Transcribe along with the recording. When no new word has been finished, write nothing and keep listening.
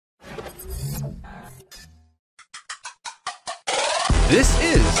This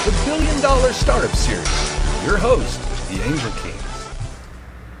is the $1 Billion Startup Series. Your host, the Angel Kings.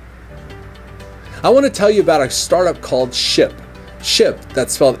 I want to tell you about a startup called Shyp. Shyp,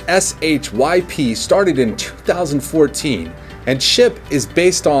 that's spelled S-H-Y-P, started in 2014. And Shyp is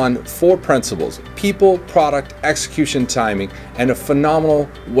based on 4 principles: people, product, execution, timing, and a phenomenal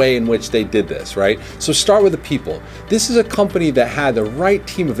way in which they did this, right? So start with the people. This is a company that had the right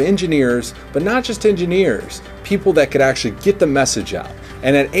team of engineers, but not just engineers, people that could actually get the message out.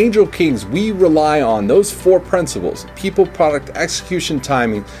 And at Angel Kings, we rely on those 4 principles: people, product, execution,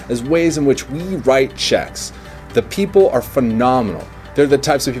 timing, as ways in which we write checks. The people are phenomenal. They're the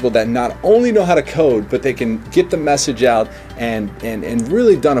types of people that not only know how to code, but they can get the message out and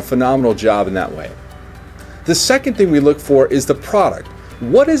really done a phenomenal job in that way. The second thing we look for is the product.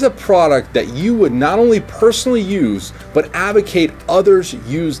 What is a product that you would not only personally use, but advocate others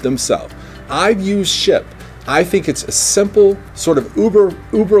use themselves? I've used Shyp. I think it's a simple, sort of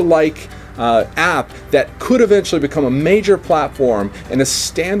Uber-like app that could eventually become a major platform and a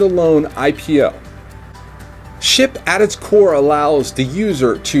standalone IPO. Shyp at its core allows the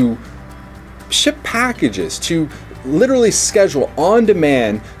user to ship packages, to literally schedule on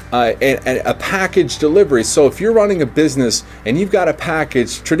demand a package delivery. So if you're running a business and you've got a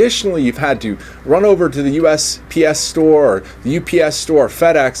package, traditionally you've had to run over to the USPS store or the UPS store, or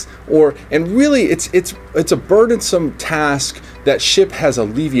FedEx, and really it's a burdensome task that Shyp has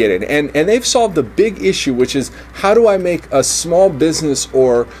alleviated, and they've solved the big issue, which is how do I make a small business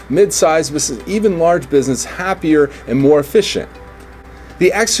or mid-sized business, even large business, happier and more efficient.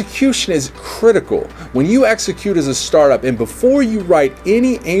 The execution is critical. When you execute as a startup, and before you write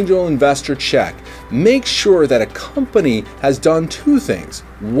any angel investor check, make sure that a company has done 2 things.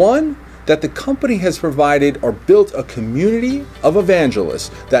 One, that the company has provided or built a community of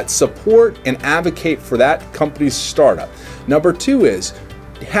evangelists that support and advocate for that company's startup. Number 2 is,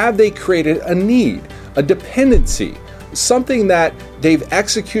 have they created a need, a dependency, something that they've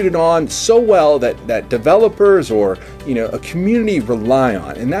executed on so well that developers or a community rely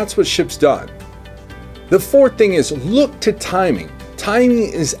on, and that's what Shyp's done. The 4th thing is look to timing.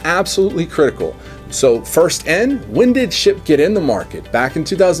 Timing is absolutely critical. So first N, when did Shyp get in the market? Back in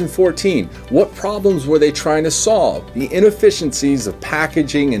 2014. What problems were they trying to solve? The inefficiencies of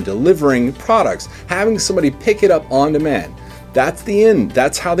packaging and delivering products, having somebody pick it up on demand. That's the end.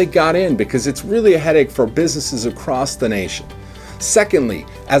 That's how they got in, because it's really a headache for businesses across the nation. Secondly,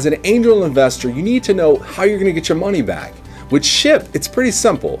 as an angel investor, you need to know how you're going to get your money back. With Shyp, it's pretty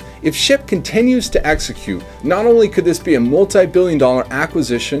simple. If Shyp continues to execute, not only could this be a multi-billion-dollar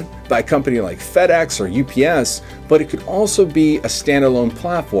acquisition by a company like FedEx or UPS, but it could also be a standalone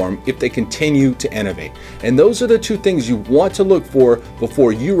platform if they continue to innovate. And those are the 2 things you want to look for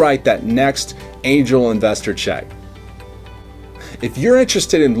before you write that next angel investor check. If you're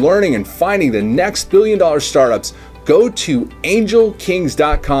interested in learning and finding the next $1 billion startups, go to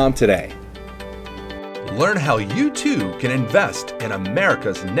angelkings.com today. Learn how you too can invest in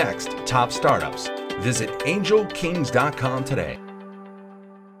America's next top startups. Visit angelkings.com today.